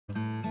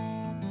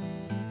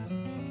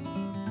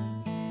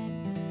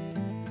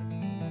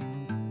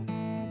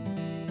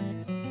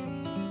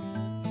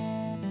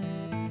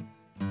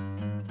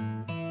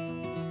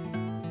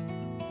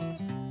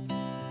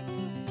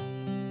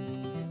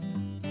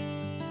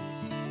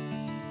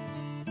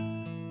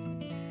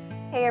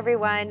Hey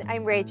everyone,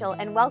 I'm Rachel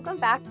and welcome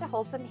back to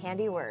Wholesome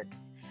Handiworks.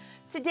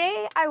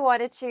 Today I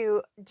wanted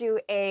to do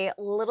a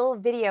little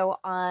video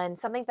on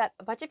something that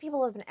a bunch of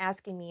people have been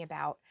asking me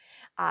about,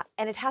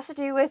 and it has to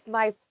do with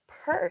my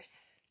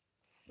purse.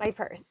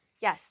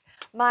 Yes,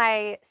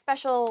 my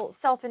special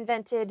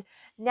self-invented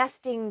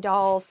nesting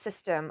doll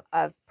system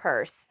of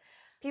purse.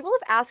 People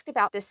have asked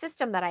about this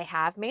system that I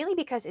have, mainly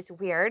because it's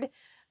weird.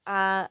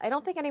 I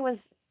don't think anyone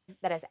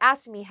that has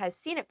asked me has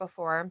seen it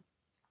before.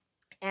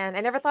 And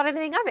I never thought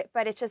anything of it,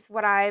 but it's just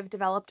what I've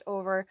developed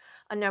over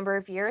a number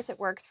of years.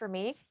 It works for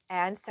me.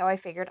 And so I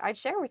figured I'd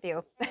share with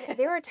you.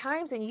 There are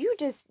times when you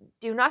just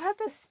do not have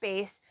the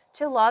space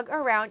to lug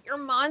around your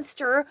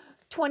monster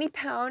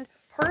 20-pound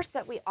purse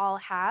that we all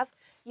have.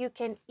 You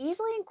can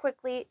easily and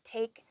quickly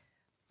take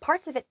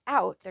parts of it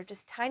out. They're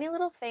just tiny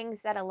little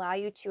things that allow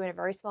you to, in a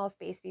very small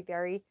space, be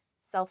very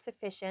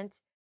self-sufficient.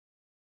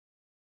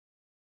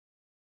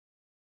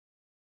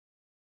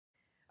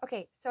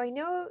 Okay, so I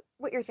know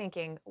what you're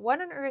thinking.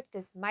 What on earth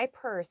does my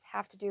purse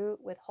have to do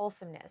with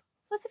wholesomeness?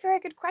 That's a very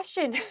good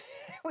question.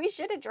 We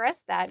should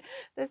address that,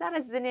 because that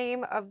is the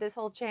name of this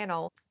whole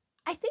channel.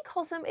 I think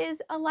wholesome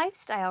is a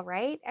lifestyle,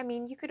 right? I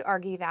mean, you could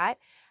argue that,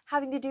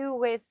 having to do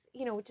with,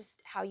 just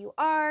how you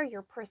are,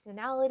 your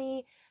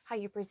personality, how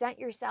you present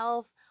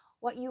yourself,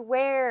 what you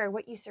wear,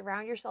 what you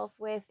surround yourself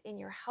with in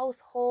your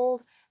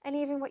household, and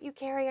even what you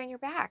carry on your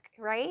back,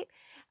 right?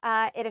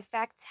 It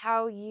affects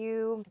how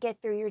you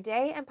get through your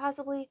day and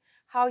possibly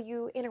how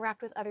you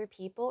interact with other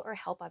people or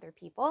help other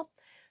people.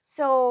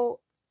 So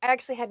I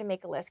actually had to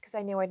make a list because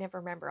I knew I'd never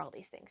remember all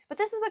these things. But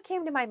this is what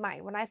came to my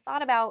mind when I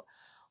thought about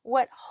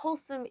what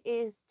wholesome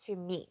is to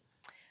me.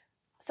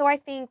 So I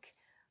think,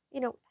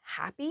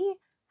 happy,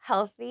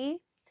 healthy,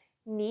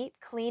 neat,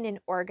 clean, and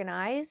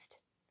organized,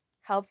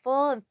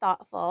 helpful and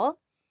thoughtful,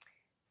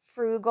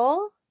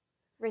 frugal,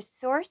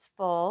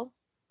 resourceful,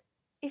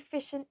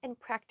 efficient, and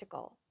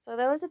practical. So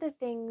those are the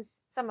things,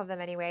 some of them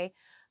anyway,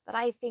 that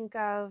I think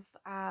of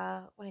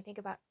when I think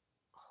about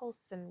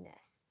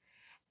wholesomeness.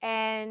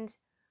 And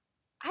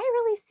I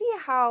really see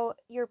how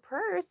your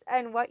purse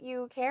and what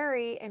you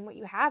carry and what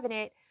you have in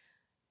it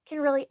can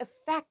really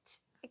affect,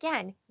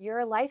 again,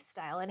 your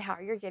lifestyle and how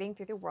you're getting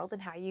through the world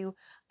and how you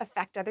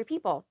affect other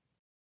people.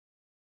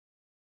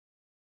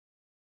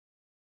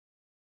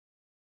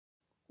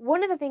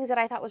 One of the things that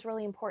I thought was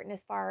really important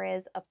as far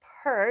as a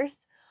purse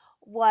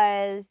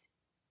was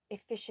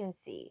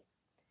efficiency.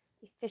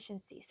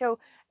 So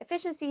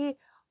efficiency,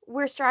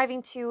 we're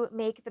striving to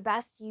make the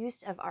best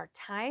use of our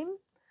time,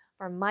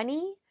 our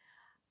money,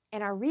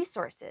 and our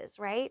resources,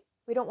 right?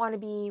 We don't want to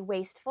be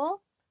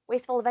wasteful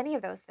of any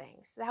of those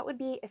things. That would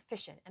be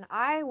efficient. And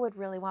I would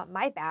really want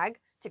my bag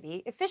to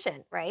be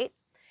efficient, right?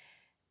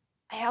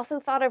 I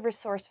also thought of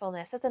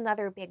resourcefulness. That's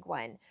another big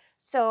one.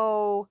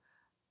 So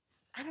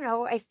I don't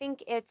know, I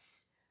think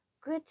it's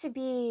good to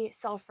be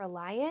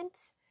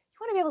self-reliant. You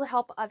want to be able to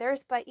help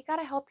others, but you got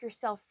to help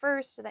yourself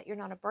first so that you're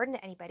not a burden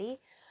to anybody.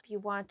 You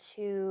want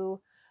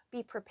to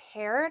be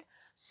prepared.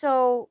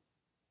 So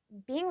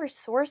being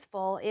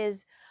resourceful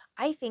is,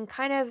 I think,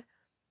 kind of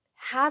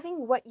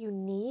having what you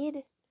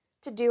need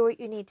to do what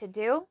you need to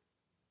do.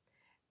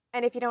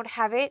 And if you don't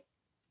have it,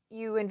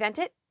 you invent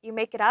it, you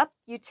make it up,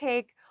 you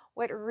take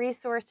what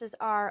resources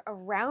are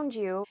around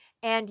you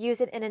and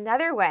use it in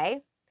another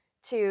way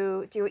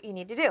to do what you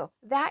need to do.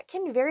 That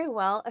can very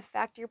well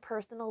affect your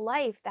personal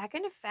life. That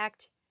can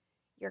affect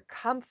your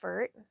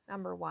comfort,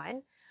 number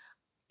one.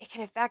 It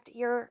can affect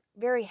your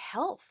very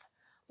health,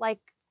 like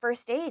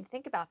first aid.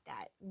 Think about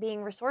that.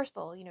 Being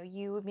resourceful,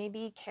 you would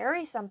maybe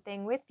carry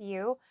something with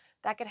you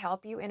that could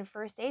help you in a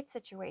first aid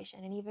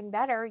situation. And even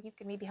better, you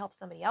can maybe help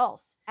somebody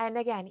else. And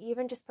again,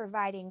 even just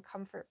providing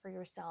comfort for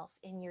yourself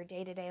in your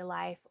day-to-day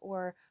life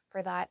or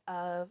for that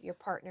of your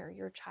partner,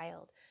 your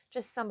child,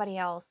 just somebody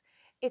else.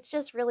 It's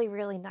just really,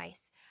 really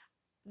nice.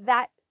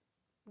 That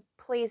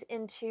plays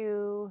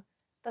into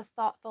the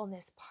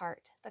thoughtfulness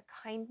part. The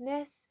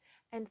kindness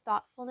and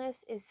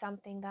thoughtfulness is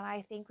something that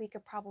I think we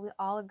could probably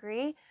all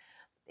agree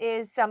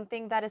is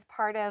something that is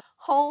part of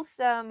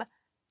wholesome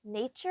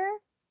nature,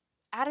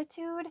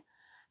 attitude,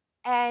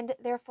 and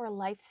therefore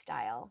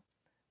lifestyle.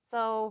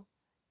 So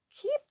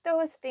keep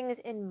those things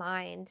in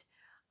mind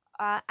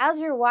as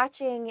you're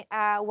watching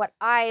what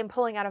I am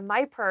pulling out of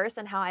my purse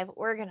and how I've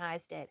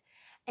organized it.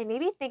 And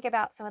maybe think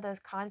about some of those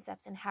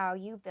concepts and how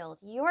you build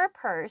your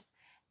purse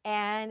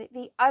and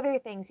the other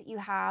things that you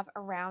have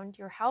around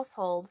your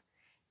household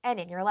and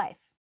in your life.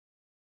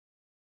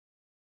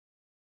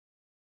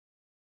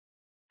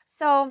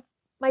 So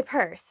my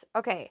purse,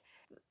 okay.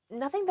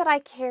 Nothing that I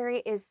carry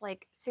is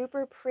like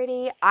super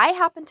pretty. I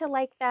happen to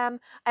like them.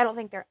 I don't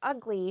think they're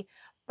ugly,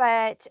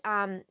 but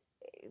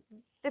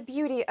the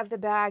beauty of the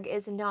bag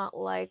is not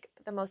like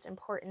the most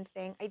important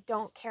thing. I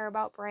don't care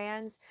about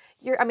brands.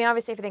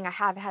 Obviously everything I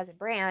have has a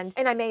brand,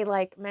 and I may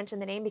like mention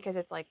the name because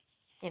it's like,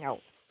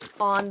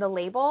 on the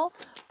label,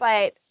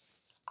 but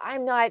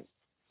I'm not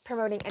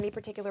promoting any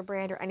particular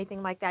brand or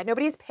anything like that.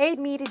 Nobody's paid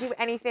me to do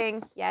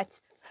anything yet.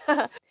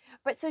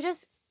 But so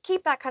just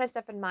keep that kind of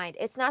stuff in mind.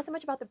 It's not so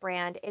much about the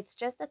brand. It's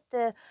just that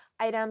the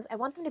items, I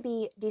want them to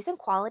be decent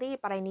quality,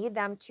 but I need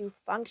them to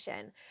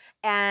function.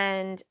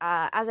 And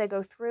as I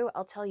go through,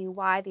 I'll tell you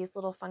why these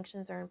little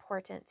functions are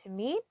important to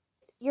me.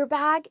 Your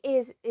bag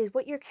is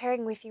what you're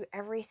carrying with you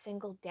every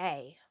single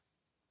day,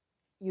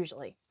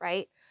 usually,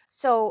 right?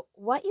 So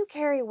what you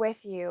carry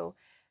with you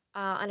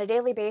on a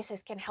daily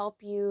basis can help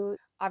you,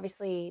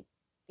 obviously,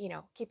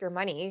 keep your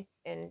money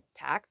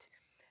intact,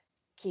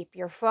 keep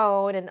your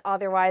phone and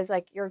otherwise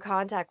like your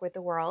contact with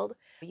the world.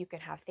 You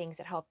can have things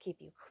that help keep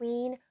you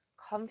clean,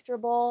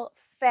 comfortable,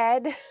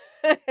 fed,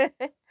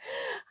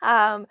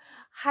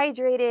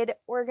 hydrated,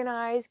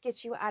 organized,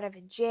 get you out of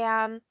a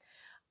jam.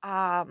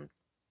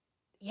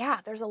 Yeah,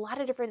 there's a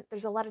lot of different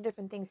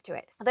things to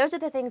it. Those are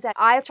the things that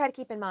I try to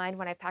keep in mind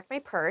when I pack my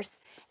purse.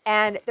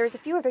 And there's a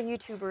few other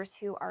YouTubers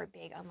who are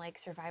big on like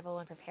survival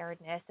and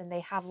preparedness, and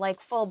they have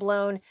like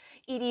full-blown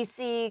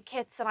EDC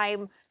kits, and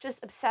I'm just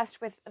obsessed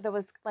with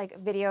those like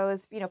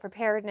videos,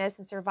 preparedness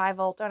and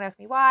survival. Don't ask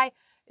me why.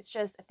 It's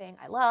just a thing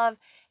I love.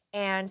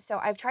 And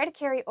so I've tried to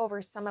carry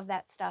over some of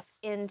that stuff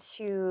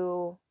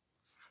into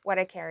what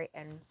I carry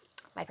in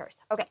my purse.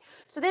 Okay,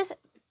 so this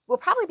will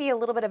probably be a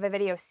little bit of a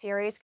video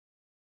series.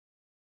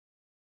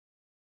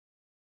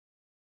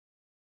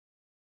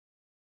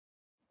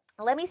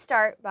 Let me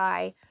start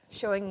by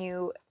showing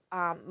you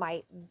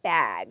my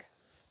bag.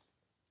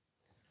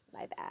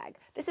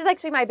 This is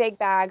actually my big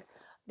bag.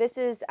 This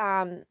is,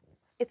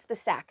 it's the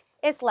sack.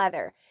 It's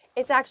leather.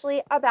 It's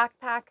actually a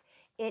backpack.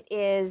 It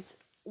is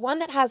one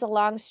that has a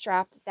long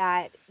strap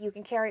that you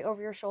can carry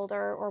over your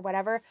shoulder or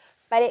whatever,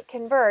 but it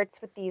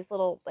converts with these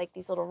little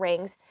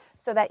rings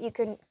so that you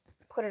can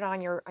put it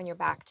on your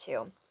back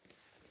too.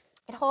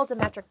 It holds a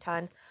metric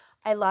ton.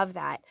 I love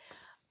that.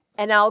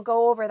 And I'll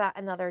go over that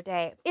another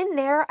day. In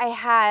there, I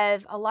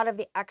have a lot of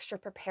the extra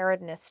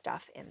preparedness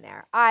stuff in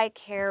there. I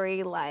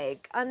carry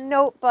like a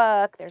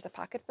notebook. There's a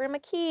pocket for my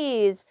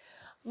keys.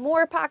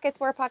 More pockets,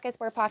 more pockets,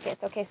 more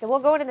pockets. Okay, so we'll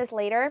go into this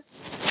later.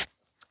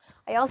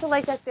 I also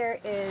like that there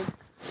is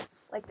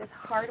like this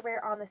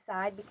hardware on the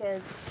side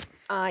because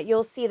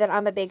you'll see that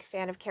I'm a big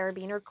fan of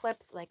carabiner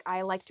clips. Like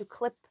I like to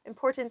clip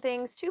important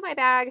things to my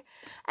bag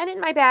and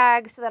in my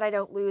bag so that I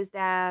don't lose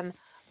them.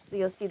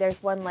 You'll see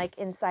there's one like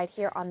inside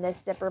here on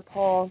this zipper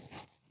pull,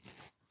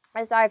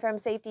 aside from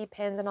safety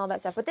pins and all that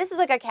stuff. But this is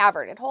like a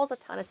cavern. It holds a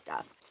ton of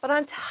stuff. But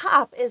on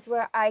top is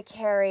where I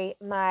carry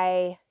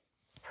my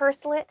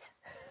purselet.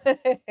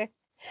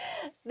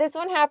 This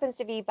one happens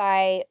to be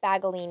by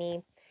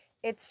Bagolini.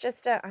 It's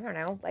just a, I don't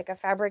know, like a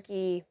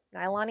fabric-y,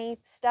 nylon-y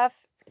stuff.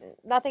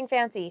 Nothing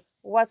fancy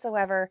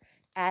whatsoever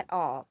at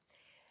all.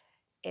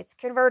 It's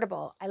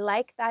convertible. I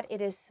like that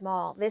it is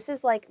small. This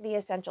is like the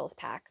essentials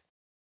pack.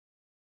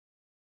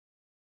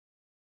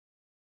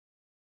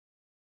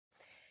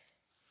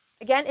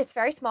 Again, it's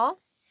very small.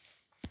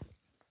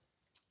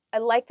 I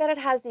like that it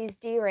has these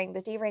D-ring, the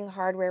D-ring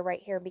hardware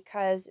right here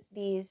because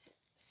these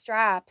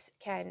straps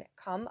can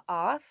come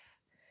off.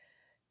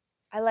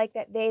 I like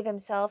that they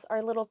themselves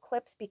are little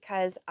clips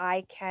because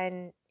I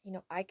can,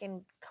 I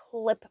can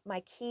clip my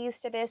keys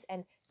to this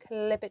and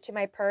clip it to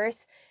my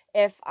purse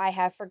if I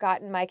have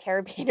forgotten my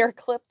carabiner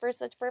clip for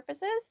such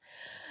purposes.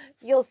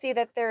 You'll see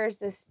that there's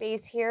this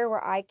space here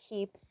where I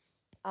keep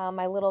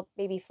my little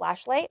baby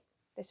flashlight.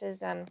 This is,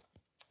 can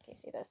you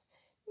see this?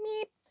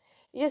 Meep.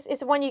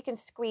 It's one you can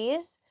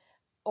squeeze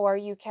or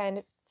you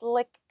can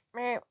flick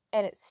and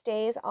it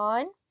stays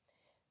on.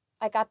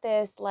 I got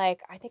this I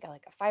think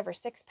like a 5 or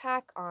 6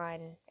 pack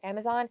on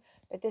Amazon,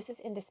 but this is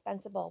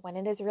indispensable. When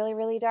it is really,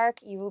 really dark,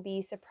 you will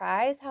be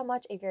surprised how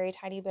much a very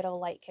tiny bit of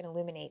light can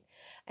illuminate,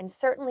 and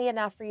certainly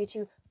enough for you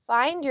to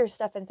find your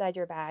stuff inside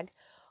your bag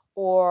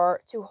or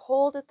to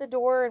hold at the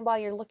door and while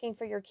you're looking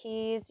for your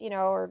keys,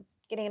 or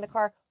getting in the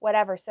car,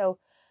 whatever. So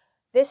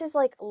this is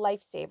like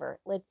lifesaver,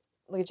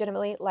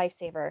 legitimately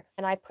lifesaver.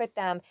 And I put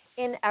them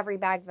in every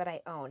bag that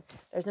I own.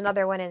 There's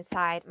another one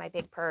inside my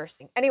big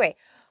purse. Anyway,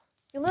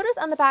 you'll notice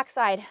on the back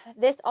side,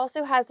 this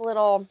also has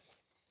little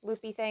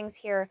loopy things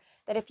here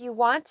that if you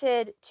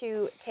wanted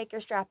to take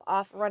your strap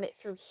off, run it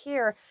through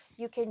here,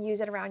 you can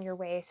use it around your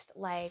waist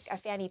like a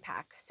fanny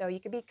pack. So you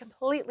can be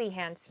completely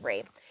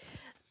hands-free.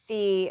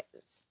 The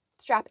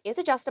strap is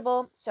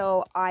adjustable,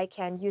 so I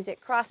can use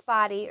it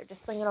crossbody or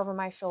just sling it over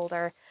my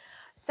shoulder.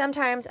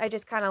 Sometimes I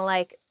just kind of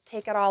like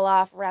take it all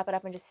off, wrap it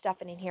up, and just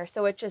stuff it in here.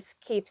 So it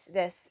just keeps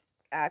this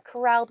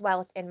corralled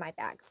while it's in my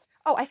bag.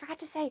 Oh, I forgot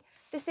to say,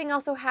 this thing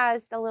also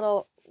has the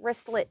little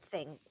wristlet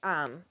thing.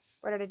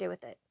 What did I do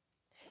with it?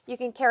 You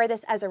can carry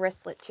this as a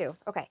wristlet too.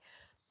 Okay.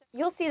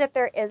 You'll see that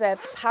there is a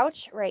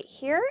pouch right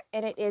here,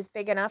 and it is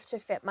big enough to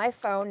fit my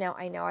phone. Now,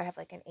 I know I have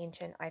like an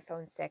ancient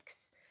iPhone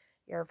 6.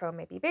 Your phone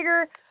may be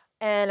bigger,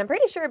 and I'm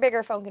pretty sure a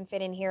bigger phone can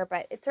fit in here,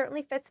 but it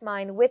certainly fits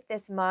mine with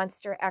this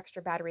monster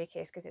extra battery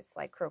case because it's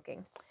like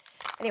croaking.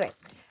 Anyway,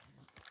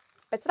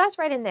 but so that's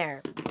right in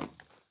there.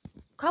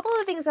 A couple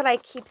of things that I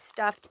keep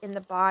stuffed in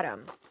the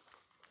bottom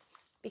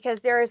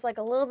because there is like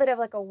a little bit of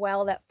like a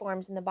well that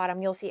forms in the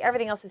bottom. You'll see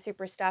everything else is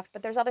super stuffed,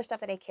 but there's other stuff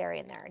that I carry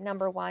in there.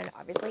 Number one,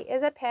 obviously,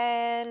 is a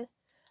pen,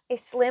 a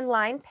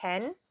slimline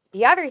pen.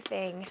 The other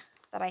thing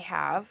that I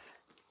have,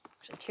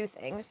 actually two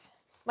things.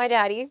 My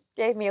daddy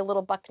gave me a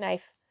little buck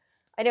knife.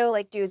 I know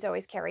like dudes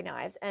always carry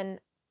knives, and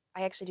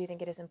I actually do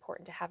think it is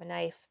important to have a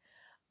knife.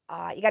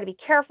 You got to be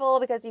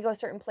careful because you go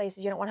certain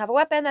places. You don't want to have a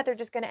weapon that they're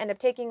just going to end up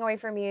taking away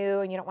from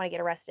you, and you don't want to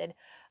get arrested.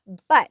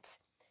 But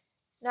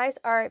knives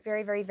are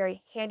very, very,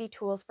 very handy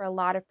tools for a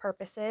lot of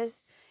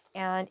purposes.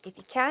 And if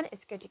you can,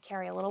 it's good to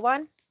carry a little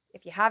one.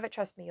 If you have it,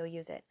 trust me, you'll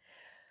use it.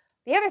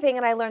 The other thing,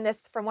 and I learned this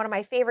from one of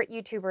my favorite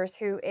YouTubers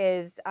who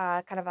is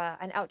kind of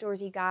an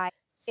outdoorsy guy,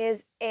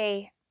 is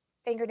a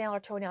fingernail or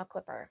toenail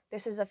clipper.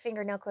 This is a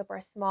fingernail clipper,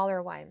 a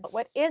smaller one. But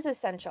what is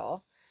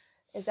essential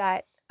is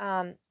that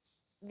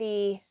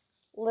the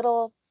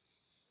little,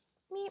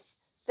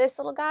 this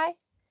little guy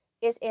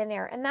is in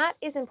there. And that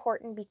is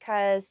important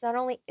because not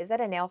only is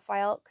that a nail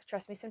file, because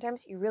trust me,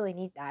 sometimes you really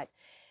need that.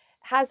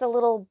 It has a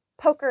little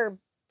poker,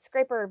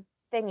 scraper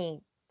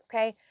thingy,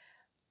 okay?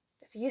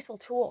 It's a useful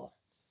tool.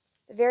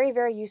 It's a very,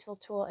 very useful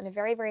tool in a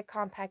very, very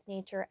compact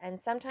nature. And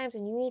sometimes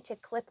when you need to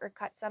clip or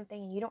cut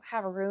something and you don't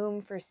have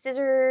room for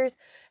scissors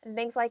and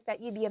things like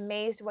that, you'd be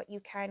amazed what you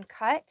can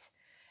cut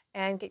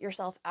and get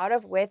yourself out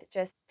of with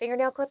just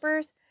fingernail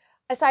clippers.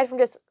 Aside from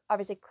just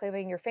obviously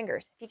clipping your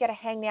fingers. If you get a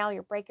hangnail,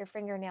 you break your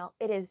fingernail,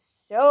 it is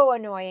so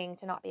annoying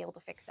to not be able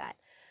to fix that.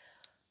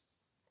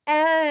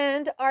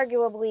 And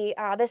arguably,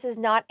 this is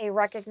not a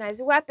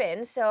recognized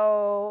weapon,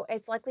 so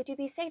it's likely to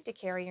be safe to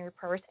carry in your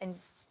purse and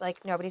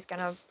like nobody's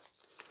gonna,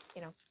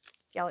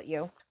 yell at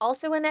you.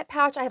 Also in that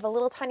pouch, I have a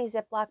little tiny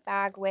Ziploc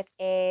bag with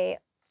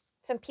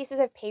some pieces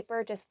of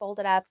paper just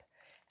folded up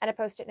and a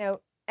Post-it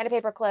note and a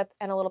paper clip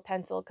and a little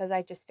pencil because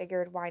I just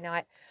figured why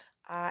not.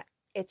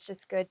 It's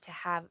just good to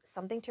have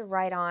something to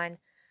write on,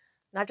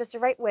 not just to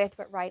write with,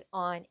 but write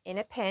on in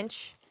a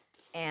pinch.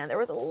 And there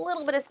was a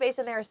little bit of space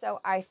in there,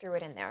 so I threw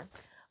it in there.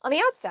 On the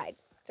outside,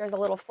 there's a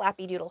little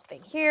flappy doodle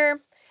thing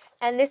here.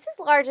 And this is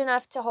large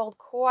enough to hold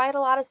quite a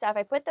lot of stuff.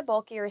 I put the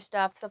bulkier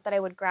stuff that I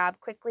would grab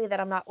quickly that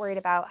I'm not worried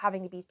about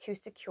having to be too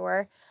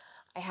secure.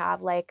 I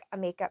have like a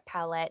makeup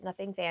palette,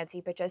 nothing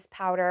fancy, but just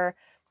powder.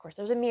 Of course,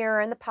 there's a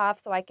mirror in the puff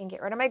so I can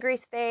get rid of my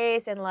grease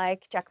face and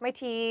like check my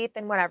teeth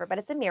and whatever, but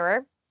it's a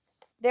mirror.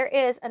 There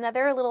is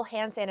another little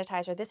hand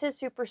sanitizer. This is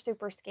super,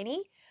 super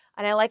skinny,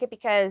 and I like it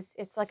because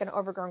it's like an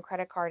overgrown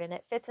credit card, and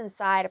it fits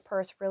inside a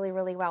purse really,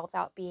 really well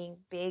without being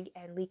big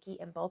and leaky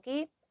and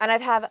bulky. And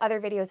I've had other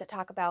videos that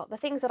talk about the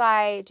things that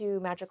I do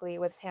magically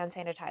with hand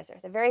sanitizer.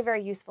 It's a very,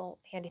 very useful,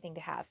 handy thing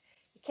to have.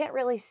 You can't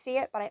really see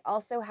it, but I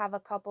also have a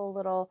couple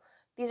little,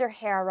 these are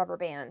hair rubber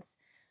bands.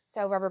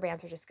 So rubber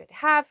bands are just good to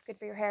have, good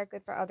for your hair,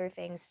 good for other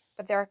things,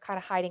 but they're kind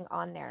of hiding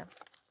on there.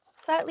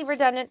 Slightly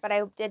redundant, but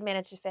I did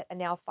manage to fit a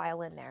nail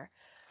file in there.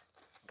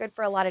 Good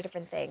for a lot of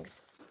different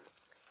things.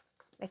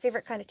 My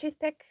favorite kind of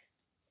toothpick,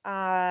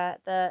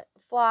 the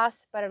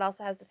floss, but it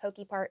also has the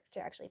pokey part to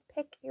actually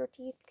pick your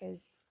teeth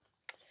because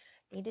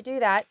you need to do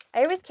that.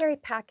 I always carry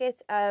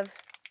packets of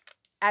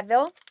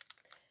Advil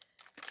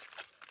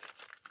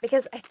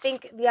because I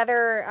think the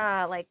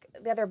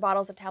other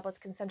bottles of tablets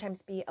can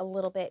sometimes be a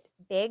little bit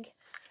big.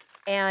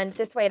 And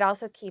this way it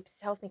also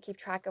helps me keep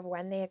track of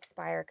when they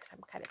expire because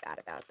I'm kind of bad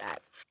about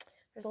that.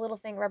 There's a little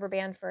thing, rubber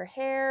band for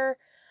hair.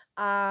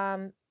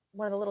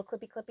 One of the little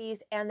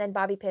clippies, and then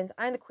bobby pins.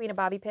 I'm the queen of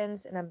bobby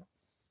pins, and I'm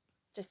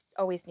just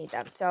always need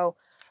them. So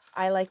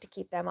I like to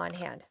keep them on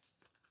hand.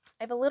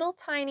 I have a little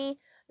tiny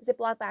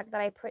Ziploc bag that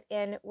I put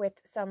in with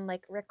some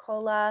like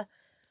Ricola.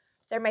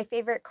 They're my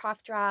favorite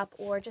cough drop,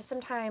 or just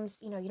sometimes,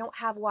 you don't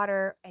have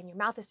water and your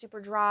mouth is super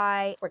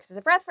dry. Works as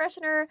a breath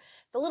freshener.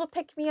 It's a little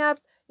pick-me-up.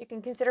 You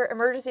can consider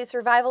emergency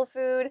survival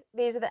food.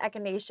 These are the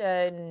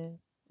Echinacea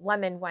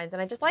lemon ones,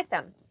 and I just like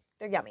them.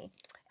 They're yummy.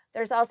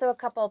 There's also a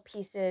couple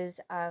pieces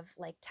of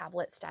like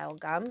tablet style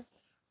gum.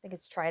 I think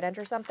it's Trident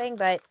or something,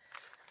 but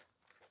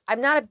I'm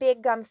not a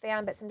big gum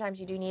fan, but sometimes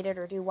you do need it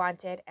or do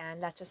want it,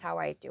 and that's just how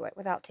I do it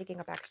without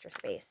taking up extra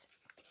space.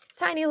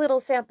 Tiny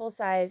little sample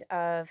size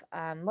of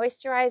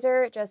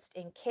moisturizer, just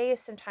in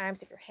case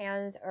sometimes if your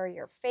hands or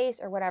your face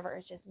or whatever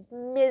is just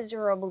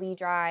miserably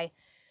dry.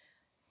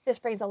 This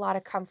brings a lot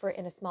of comfort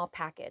in a small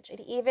package. It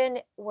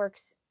even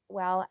works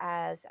well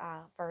as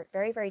for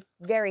very, very,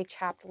 very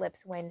chapped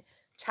lips when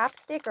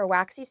chapstick or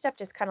waxy stuff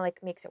just kind of like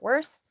makes it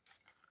worse.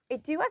 I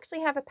do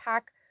actually have a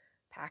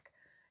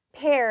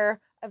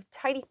pair of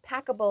tiny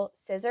packable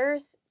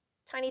scissors.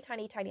 Tiny,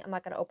 tiny, tiny. I'm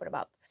not going to open them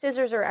up.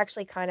 Scissors are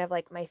actually kind of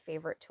like my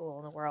favorite tool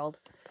in the world.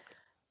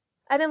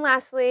 And then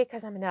lastly,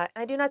 because I'm a nut,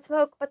 I do not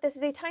smoke, but this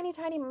is a tiny,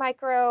 tiny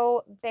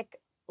micro Bic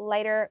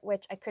lighter,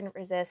 which I couldn't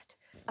resist.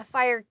 A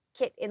fire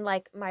kit in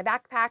like my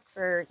backpack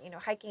for,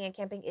 hiking and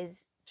camping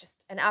is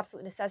just an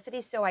absolute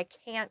necessity. So I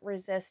can't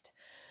resist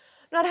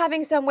not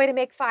having some way to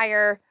make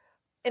fire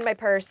in my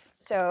purse.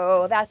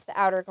 So that's the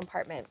outer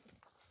compartment.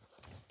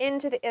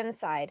 Into the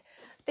inside.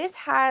 This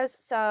has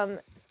some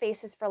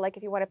spaces for like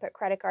if you want to put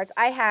credit cards.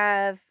 I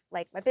have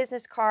like my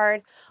business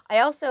card. I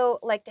also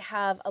like to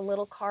have a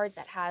little card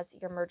that has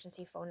your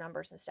emergency phone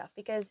numbers and stuff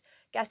because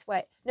guess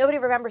what? Nobody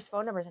remembers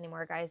phone numbers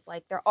anymore, guys.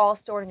 Like they're all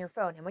stored in your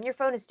phone. And when your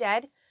phone is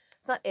dead,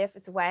 it's not if,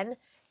 it's when,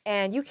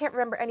 and you can't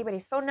remember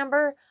anybody's phone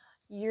number,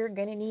 you're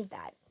gonna need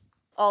that.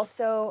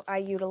 Also, I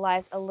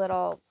utilize a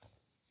little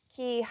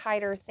key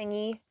hider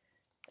thingy.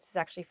 This is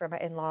actually for my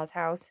in-laws'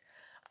 house,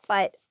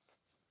 but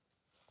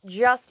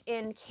just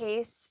in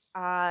case,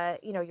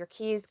 you know, your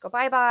keys go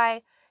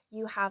bye-bye,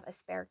 you have a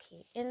spare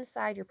key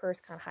inside your purse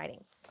kind of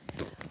hiding.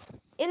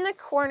 In the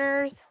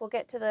corners, we'll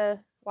get to the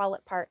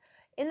wallet part.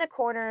 In the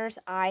corners,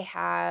 I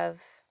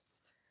have,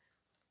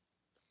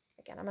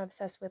 again, I'm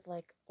obsessed with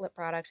like lip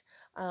product,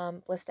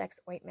 Blistex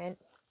ointment.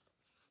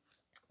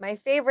 My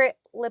favorite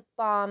lip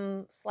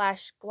balm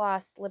slash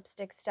gloss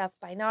lipstick stuff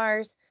by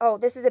NARS. Oh,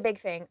 this is a big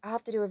thing. I'll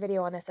have to do a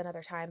video on this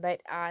another time,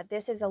 but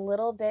this is a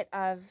little bit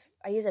of,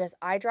 I use it as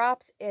eye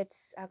drops.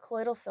 It's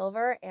colloidal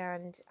silver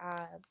and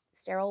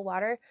sterile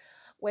water,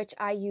 which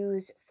I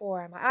use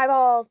for my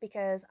eyeballs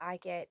because I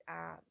get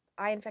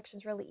eye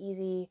infections really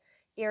easy,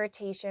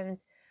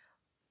 irritations,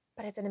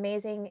 but it's an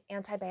amazing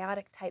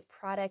antibiotic type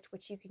product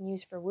which you can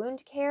use for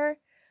wound care.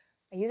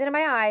 I use it in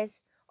my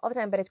eyes all the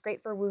time, but it's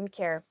great for wound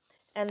care.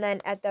 And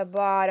then at the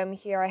bottom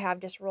here, I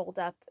have just rolled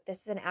up. This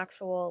is an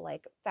actual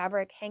like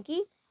fabric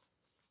hanky.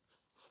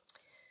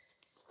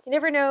 You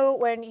never know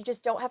when you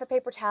just don't have a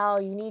paper towel.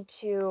 You need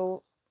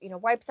to, you know,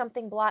 wipe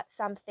something, blot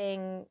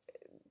something,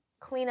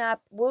 clean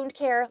up, wound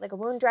care, like a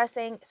wound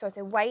dressing. So it's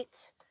a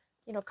white,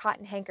 you know,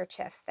 cotton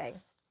handkerchief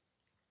thing.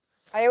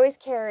 I always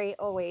carry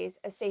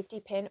a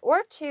safety pin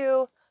or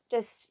two,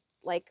 just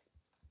like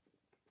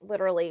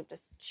literally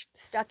just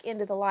stuck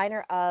into the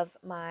liner of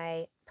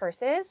my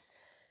purses,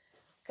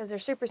 because they're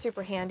super,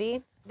 super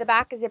handy. The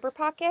back is zipper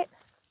pocket.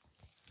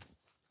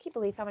 Can you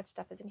believe how much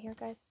stuff is in here,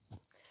 guys?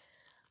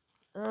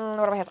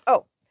 What do I have?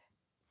 Oh,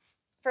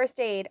 first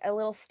aid, a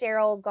little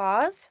sterile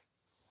gauze.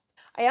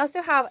 I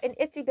also have an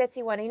itsy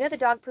bitsy one. You know the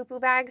dog poo-poo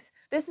bags?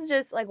 This is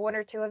just like one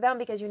or two of them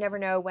because you never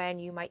know when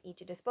you might need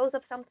to dispose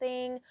of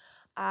something.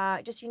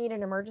 Just you need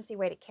an emergency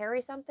way to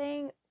carry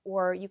something,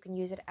 or you can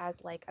use it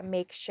as like a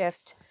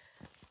makeshift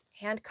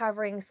hand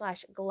covering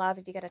slash glove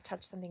if you got to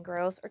touch something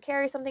gross or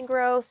carry something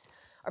gross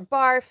or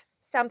barf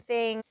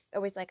something.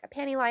 Always like a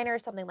panty liner or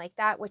something like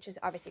that, which is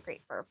obviously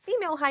great for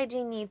female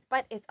hygiene needs,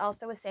 but it's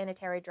also a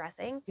sanitary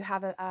dressing. You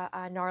have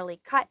a gnarly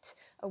cut,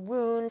 a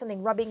wound,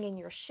 something rubbing in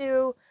your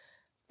shoe.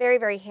 Very,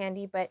 very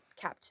handy, but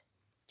kept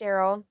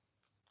sterile.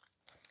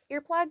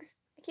 Earplugs.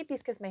 I keep these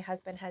because my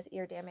husband has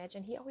ear damage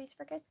and he always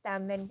forgets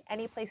them. And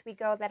any place we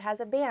go that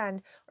has a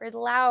band or is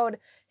loud,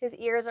 his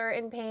ears are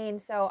in pain.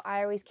 So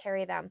I always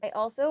carry them. I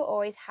also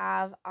always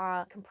have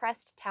a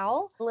compressed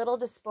towel, a little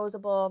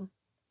disposable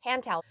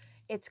hand towel.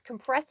 It's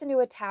compressed into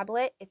a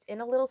tablet. It's in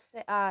a little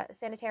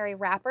sanitary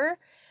wrapper.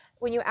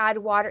 When you add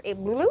water, it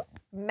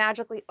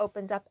magically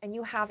opens up and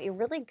you have a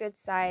really good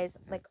size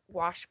like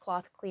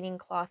washcloth, cleaning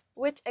cloth,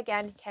 which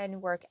again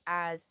can work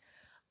as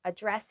a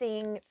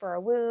dressing for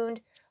a wound,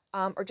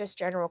 or just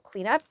general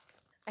cleanup.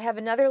 I have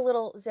another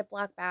little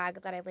Ziploc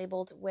bag that I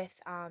labeled with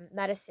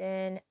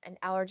medicine and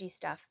allergy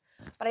stuff.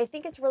 But I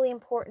think it's really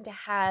important to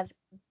have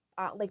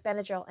like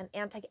Benadryl and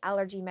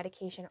anti-allergy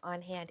medication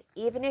on hand,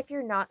 even if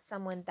you're not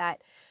someone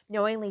that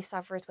knowingly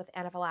suffers with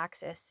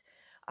anaphylaxis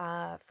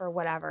for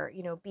whatever,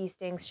 you know, bee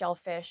stings,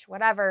 shellfish,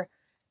 whatever.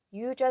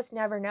 You just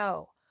never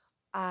know.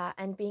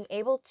 And being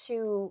able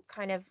to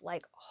kind of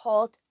like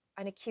halt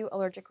an acute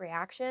allergic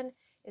reaction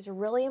is a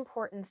really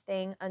important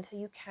thing until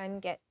you can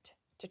get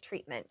to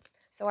treatment.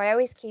 So I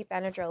always keep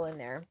Benadryl in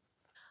there.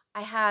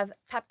 I have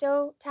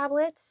Pepto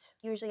tablets.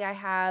 Usually I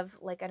have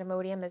like an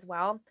Imodium as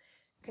well,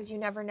 because you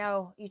never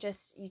know. You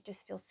just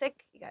feel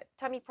sick. You got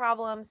tummy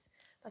problems.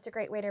 That's a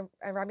great way to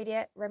remedy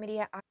it.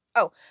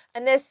 Oh,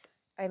 and this,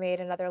 I made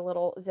another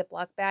little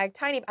Ziploc bag.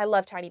 Tiny. I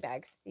love tiny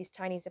bags. These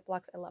tiny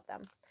Ziplocs, I love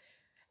them.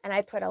 And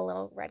I put a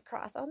little red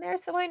cross on there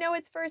so I know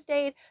it's first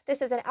aid.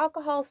 This is an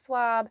alcohol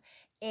swab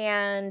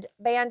and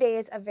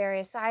Band-Aids of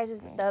various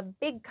sizes. The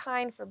big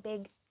kind for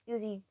big,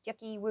 oozy,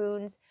 yucky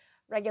wounds.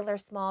 Regular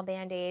small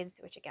Band-Aids,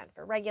 which again,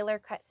 for regular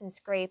cuts and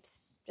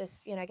scrapes.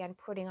 Just, you know, again,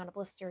 putting on a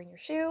blister in your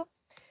shoe.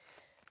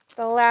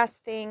 The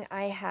last thing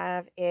I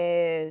have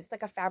is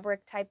like a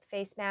fabric type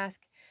face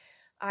mask.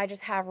 I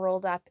just have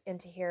rolled up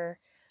into here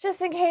just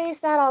in case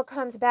that all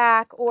comes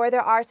back, or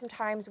there are some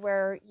times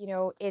where, you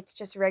know, it's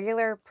just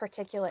regular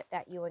particulate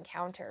that you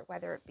encounter,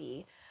 whether it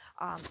be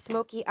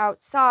smoky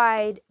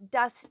outside,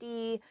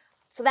 dusty.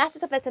 So that's the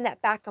stuff that's in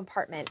that back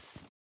compartment.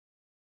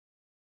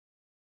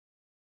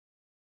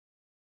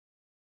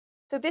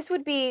 So this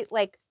would be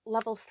like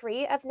level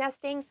 3 of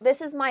nesting. This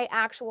is my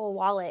actual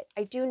wallet.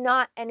 I do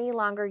not any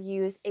longer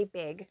use a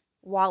big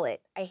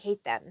wallet. I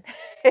hate them.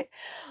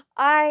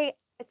 I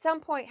at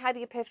some point had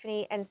the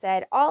epiphany and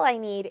said, all I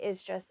need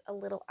is just a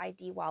little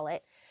ID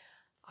wallet.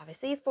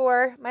 Obviously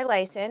for my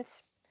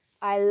license.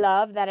 I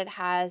love that it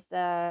has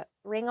the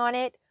ring on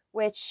it,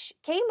 which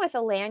came with a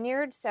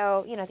lanyard.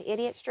 So, you know, the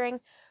idiot string,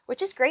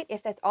 which is great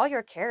if that's all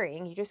you're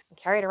carrying. You just can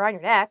carry it around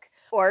your neck,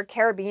 or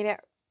carabiner,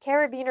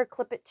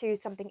 clip it to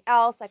something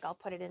else. Like I'll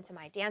put it into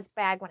my dance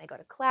bag when I go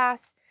to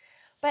class,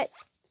 but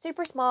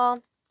super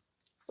small.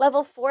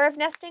 Level 4 of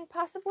nesting,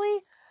 possibly.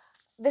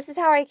 This is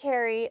how I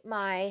carry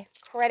my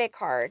credit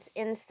cards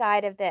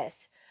inside of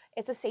this.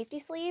 It's a safety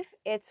sleeve.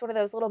 It's one of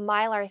those little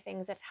Mylar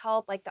things that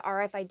help, like the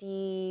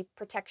RFID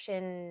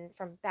protection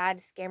from bad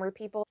scammer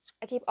people.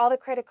 I keep all the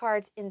credit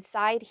cards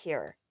inside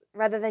here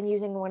rather than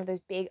using one of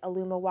those big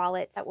Illuma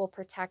wallets that will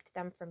protect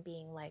them from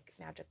being like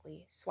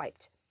magically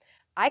swiped.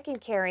 I can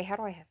carry, how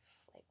do I have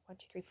like 1,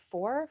 2, 3,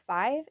 4,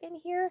 5 in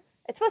here?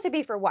 It's supposed to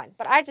be for 1,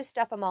 but I just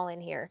stuff them all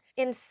in here.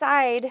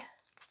 Inside,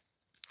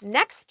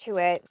 next to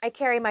it, I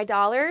carry my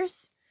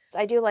dollars.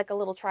 I do like a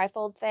little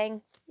trifold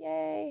thing.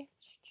 Yay,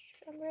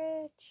 I'm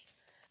rich.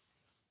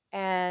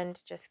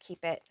 And just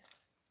keep it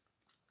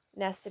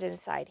nested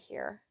inside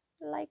here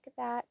like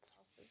that.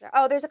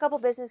 Oh, there's a couple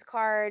business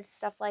cards,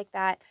 stuff like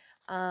that.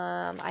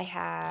 I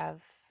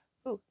have,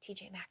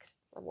 TJ Maxx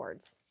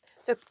rewards.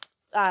 So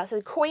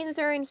the coins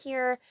are in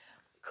here,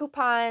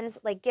 coupons,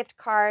 like gift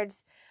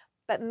cards,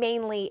 but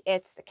mainly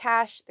it's the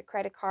cash, the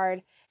credit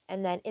card,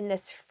 and then in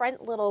this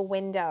front little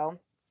window,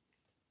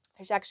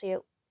 there's actually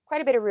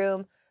quite a bit of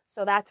room.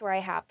 So that's where I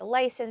have the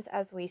license,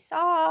 as we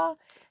saw,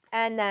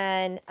 and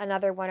then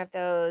another one of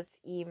those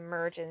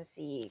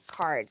emergency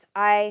cards.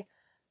 I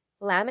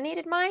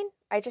laminated mine.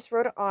 I just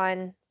wrote it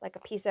on like a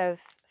piece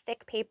of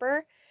thick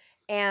paper,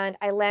 and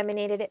I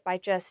laminated it by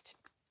just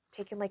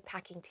taking like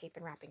packing tape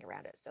and wrapping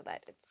around it so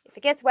that if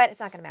it gets wet, it's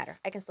not going to matter.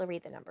 I can still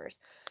read the numbers.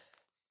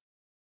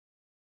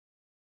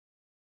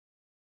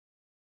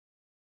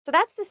 So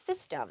that's the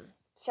system.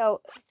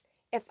 So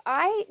if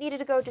I needed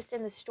to go just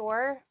in the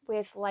store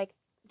with like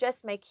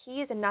just my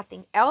keys and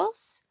nothing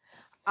else,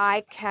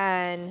 I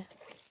can,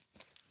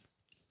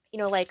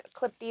 like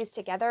clip these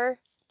together.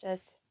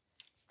 Just,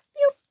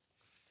 boop.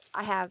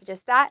 I have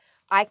just that.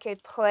 I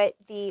could put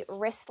the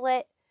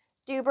wristlet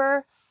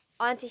duber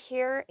onto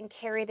here and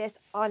carry this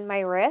on my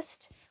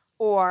wrist,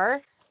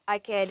 or I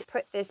could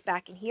put this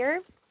back in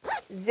here,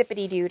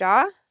 zippity doo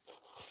dah.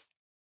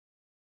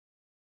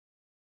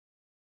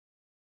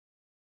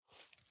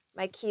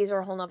 My keys are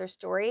a whole nother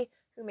story.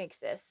 Who makes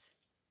this?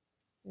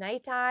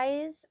 Night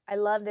Eyes. I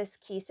love this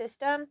key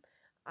system.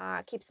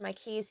 Keeps my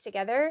keys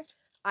together.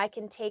 I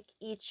can take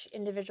each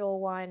individual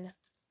one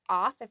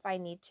off if I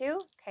need to.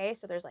 Okay,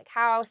 so there's like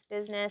house,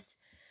 business,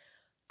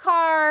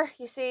 car.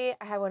 You see,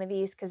 I have one of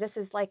these because this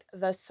is like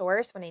the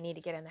source when I need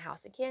to get in the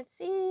house. I can't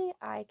see.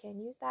 I can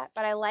use that.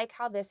 But I like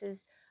how this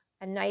is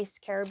a nice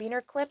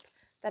carabiner clip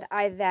that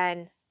I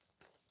then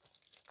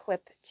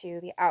clip to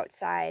the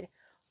outside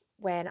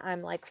when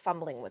I'm like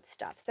fumbling with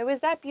stuff. So is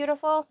that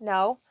beautiful?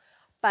 No,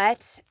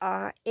 but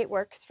it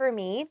works for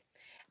me.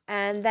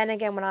 And then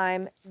again, when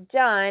I'm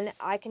done,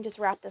 I can just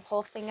wrap this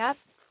whole thing up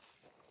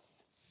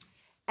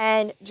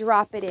and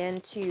drop it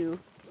into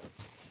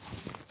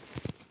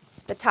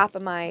the top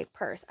of my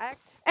purse.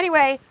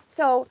 Anyway,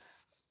 so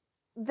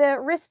the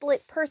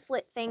wristlet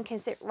purselet thing can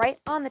sit right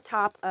on the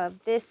top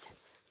of this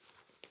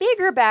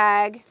bigger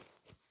bag.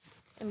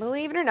 And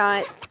believe it or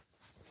not,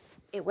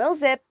 it will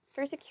zip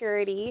for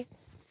security.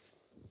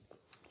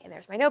 And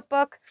there's my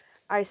notebook.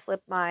 I can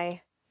slip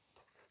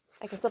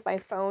my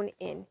phone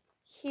in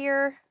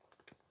here,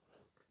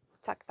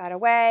 tuck that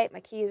away. My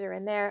keys are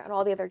in there, and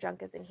all the other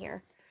junk is in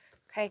here.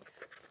 Okay,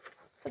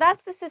 so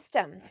that's the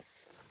system.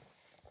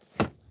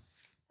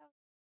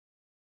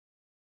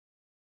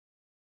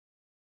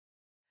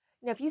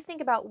 Now, if you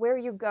think about where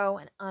you go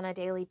on a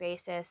daily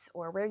basis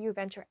or where you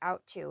venture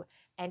out to,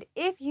 and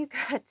if you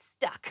got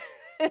stuck,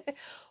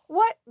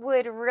 what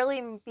would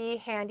really be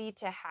handy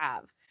to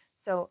have?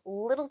 So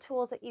little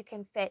tools that you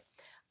can fit.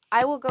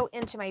 I will go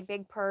into my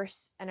big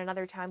purse at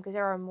another time because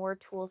there are more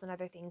tools and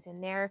other things in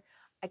there.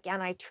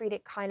 Again, I treat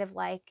it kind of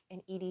like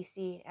an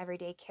EDC,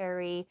 everyday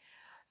carry,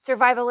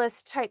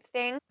 survivalist type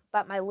thing.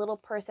 But my little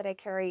purse that I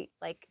carry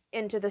like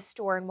into the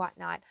store and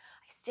whatnot,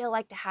 I still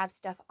like to have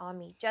stuff on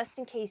me just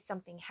in case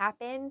something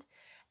happened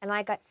and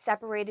I got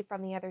separated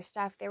from the other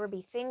stuff. There would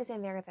be things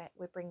in there that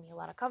would bring me a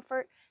lot of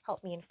comfort,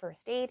 help me in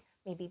first aid,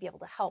 maybe be able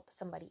to help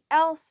somebody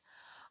else,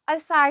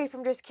 aside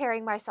from just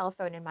carrying my cell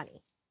phone and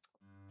money.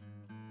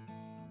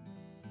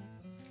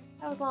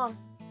 That was long,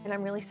 and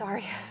I'm really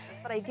sorry.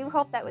 But I do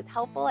hope that was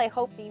helpful. I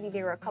hope maybe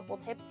there were a couple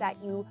tips that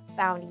you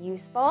found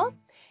useful.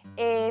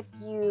 If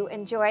you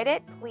enjoyed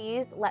it,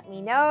 please let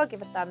me know.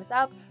 Give a thumbs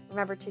up.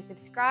 Remember to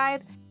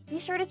subscribe. Be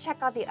sure to check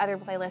out the other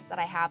playlists that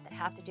I have that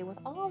have to do with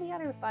all the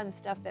other fun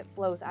stuff that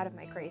flows out of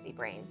my crazy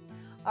brain.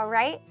 All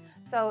right?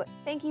 So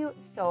thank you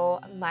so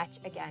much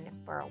again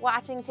for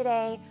watching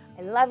today.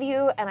 I love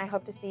you, and I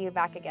hope to see you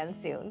back again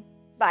soon.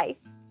 Bye.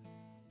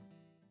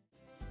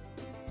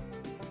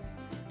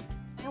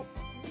 Nope,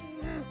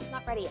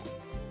 not ready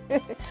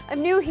yet.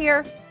 I'm new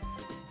here.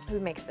 Who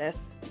makes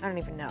this? I don't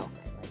even know.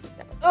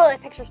 Oh,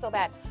 that picture's so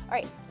bad. All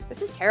right,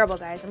 this is terrible,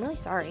 guys. I'm really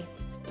sorry.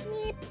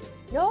 Meep.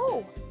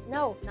 No,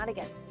 not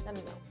again. No,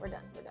 we're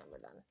done.